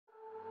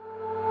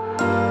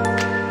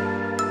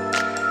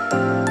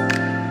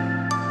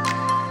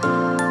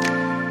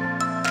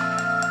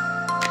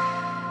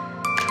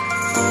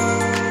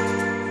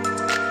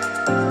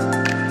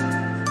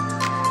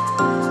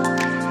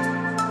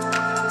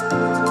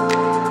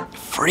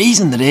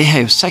freezing today.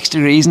 It was 6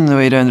 degrees on the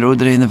way down the road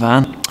today in the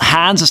van.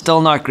 Hands are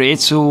still not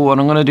great, so what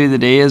I'm going to do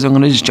today is I'm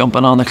going to just jump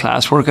in on the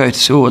class workout.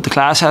 So what the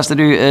class has to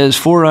do is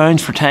 4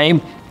 rounds for time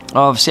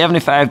of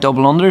 75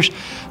 double unders,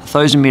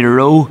 1,000 meter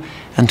row,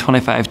 and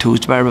 25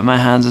 toes to bar. But my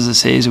hands, as I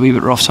say, is a wee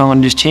bit rough, so I'm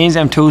going to just change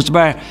them toes to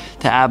bar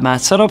to ab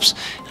mat sit-ups,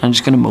 and I'm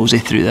just going to mosey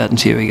through that and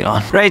see how we get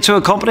on. Right, so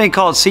a company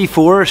called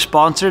C4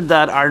 sponsored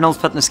that Arnold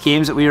Fitness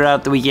Games that we were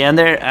at the weekend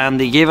there, and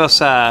they gave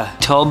us a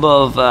tub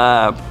of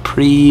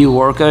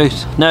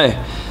pre-workout.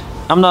 Now,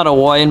 I'm not a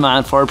wine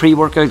man for a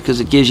pre-workout because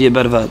it gives you a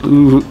bit of a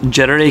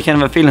jittery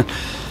kind of a feeling,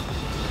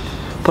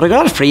 but I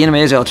got it free and I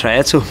may as well try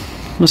it, so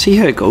we'll see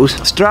how it goes.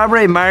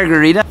 Strawberry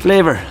margarita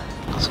flavour,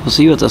 so we'll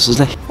see what this is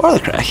like.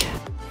 What the crack?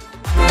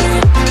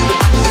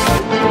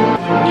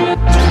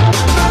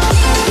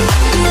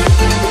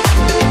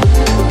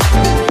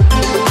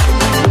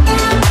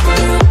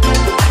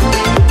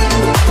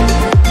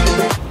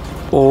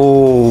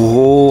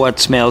 Oh, it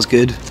smells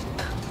good.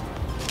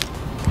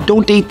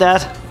 Don't eat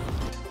that.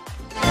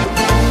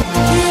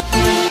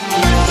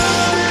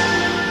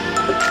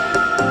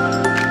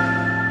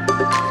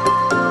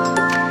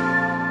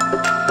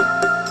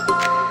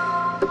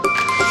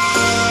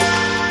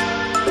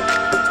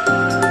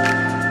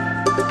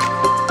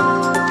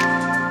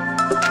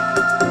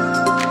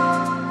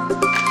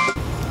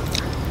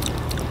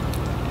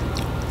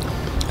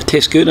 It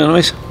tastes good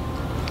anyways.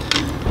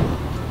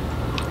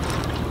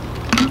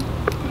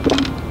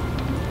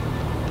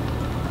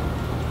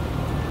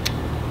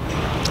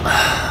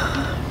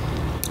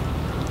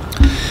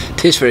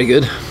 Tastes very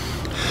good.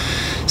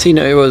 See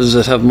now, does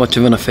it have much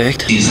of an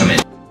effect?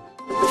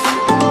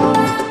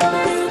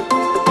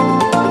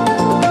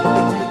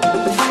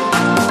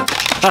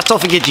 That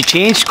stuff will get you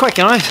changed quick,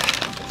 you know.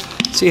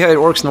 See how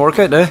it works in the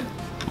workout now.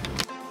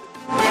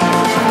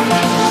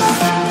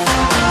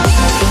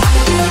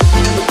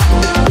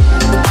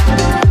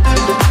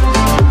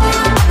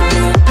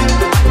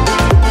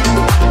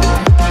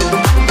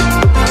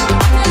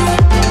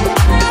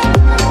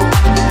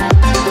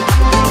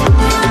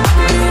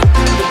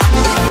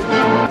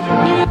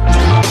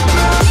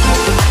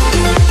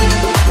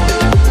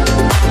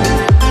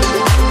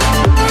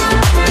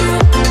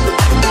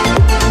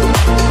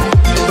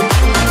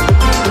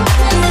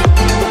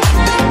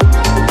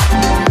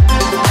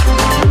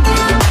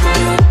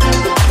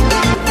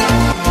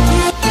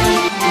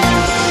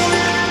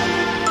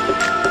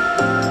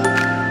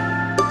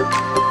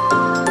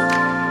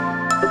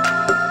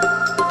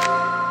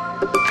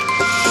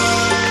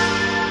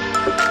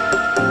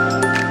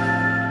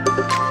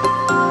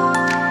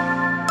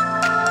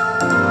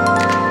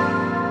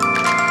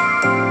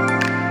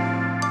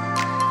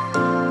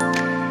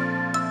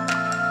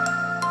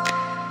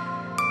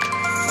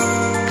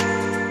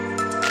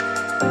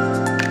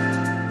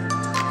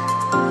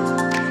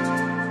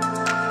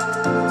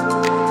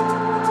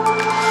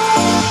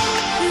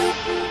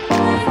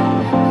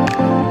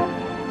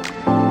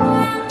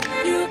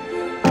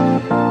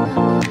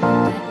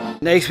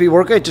 Nice wee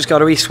workout, just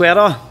got a wee sweat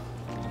on.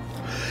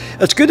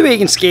 It's good the way you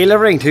can scale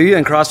everything too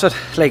in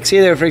CrossFit. Like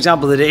say there for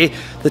example today,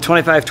 the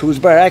 25 toes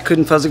bar, I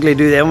couldn't physically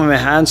do them with my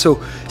hands,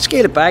 so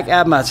scale it back,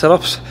 ab mat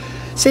sit-ups.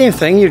 Same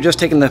thing, you're just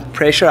taking the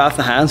pressure off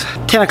the hands.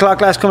 10 o'clock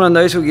class coming on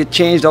now, so we get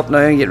changed up now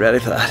and get ready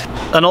for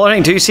that. Another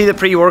thing too, see the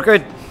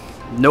pre-workout,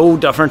 no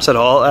difference at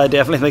all. I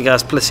definitely think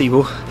that's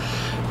placebo.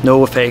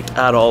 No effect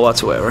at all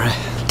whatsoever.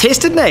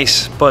 Tasted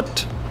nice,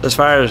 but as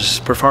far as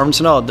performance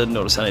and all, didn't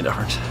notice any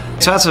difference.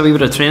 So that's a wee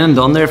bit of training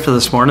done there for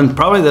this morning.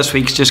 Probably this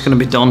week's just going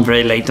to be done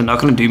very light. I'm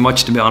not going to do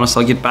much, to be honest.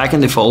 I'll get back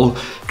into full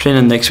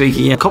training next week.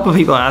 A couple of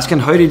people asking,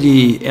 how did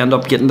you end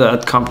up getting to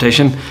that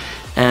competition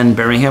in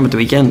Birmingham at the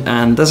weekend?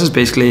 And this is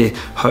basically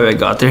how I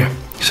got there.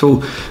 So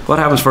what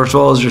happens first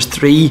of all is there's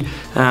 3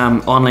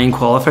 online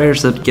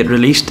qualifiers that get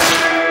released.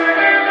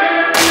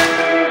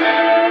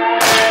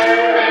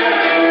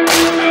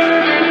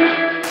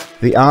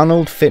 The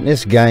Arnold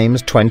Fitness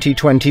Games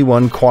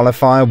 2021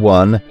 Qualifier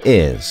 1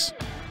 is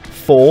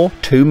 4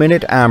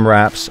 2-minute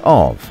AMRAPs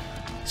of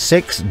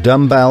 6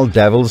 dumbbell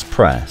devil's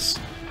press,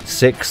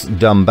 6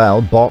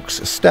 dumbbell box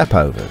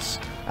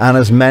stepovers, and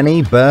as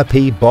many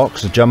burpee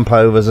box jump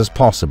overs as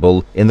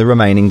possible in the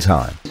remaining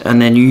time.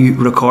 And then you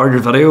record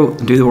your video,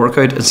 do the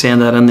workout and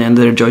send that in the end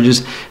to their judges,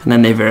 and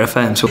then they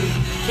verify them. So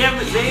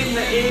Kevin Zane,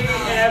 the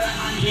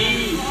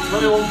AFE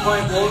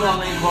 21.1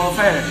 online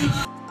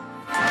qualifier.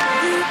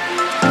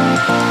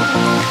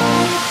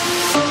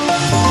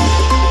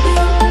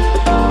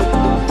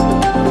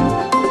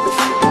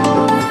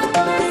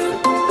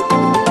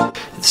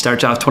 It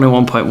starts off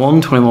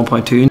 21.1,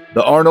 21.2.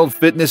 The Arnold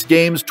Fitness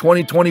Games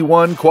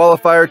 2021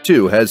 Qualifier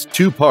 2 has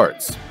 2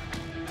 parts.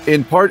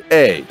 In Part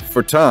A,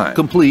 for time,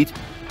 complete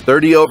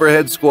 30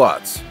 overhead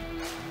squats,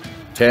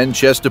 10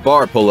 chest to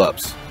bar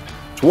pull-ups,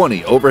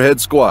 20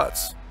 overhead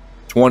squats,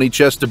 20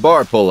 chest to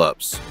bar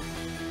pull-ups,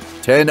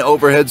 10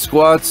 overhead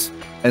squats,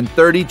 and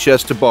 30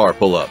 chest to bar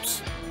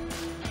pull-ups.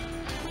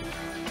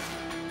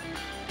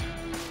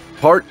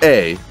 Part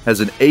A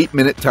has an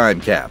 8-minute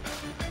time cap.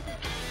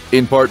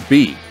 In Part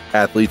B,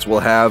 Athletes will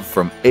have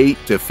from 8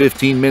 to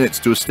 15 minutes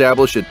to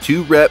establish a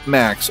 2-rep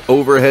max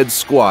overhead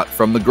squat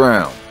from the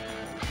ground.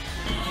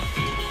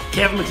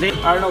 Kevin McLean,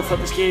 Arnold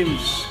Fitness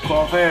Games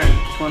qualifier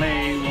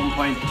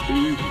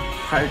 21.2,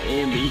 part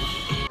A and B.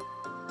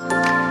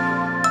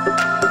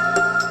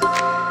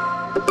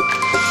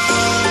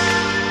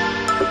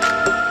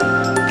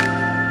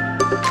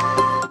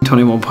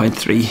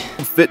 21.3.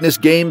 Fitness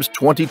Games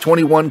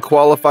 2021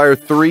 Qualifier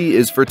 3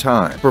 is for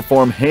time.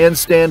 Perform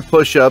handstand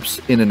push-ups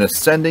in an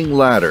ascending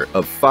ladder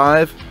of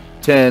 5,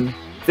 10,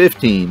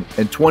 15,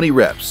 and 20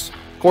 reps,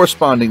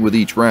 corresponding with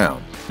each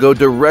round. Go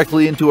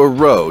directly into a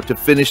row to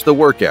finish the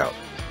workout.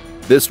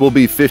 This will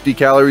be 50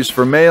 calories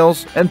for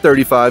males and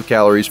 35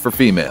 calories for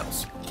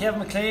females.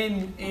 Kevin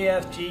McLean,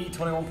 AFG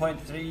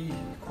 21.3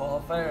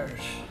 qualifiers.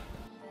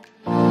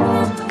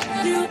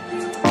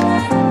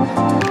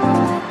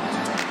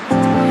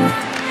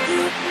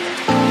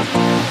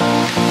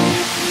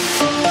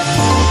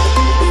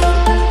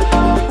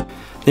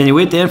 Then you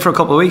wait then for a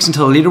couple of weeks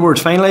until the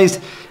leaderboard's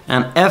finalised,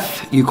 and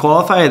if you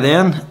qualify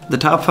then, the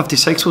top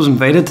 56 was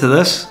invited to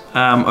this.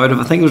 Out of,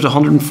 I think it was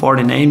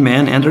 149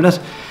 men entered it.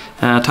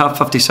 Top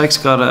 56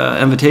 got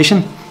an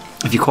invitation.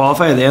 If you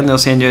qualify then, they'll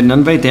send you an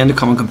invite then to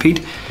come and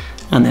compete,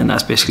 and then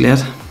that's basically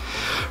it.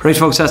 Right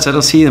folks, that's it.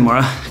 I'll see you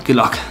tomorrow. Good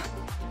luck.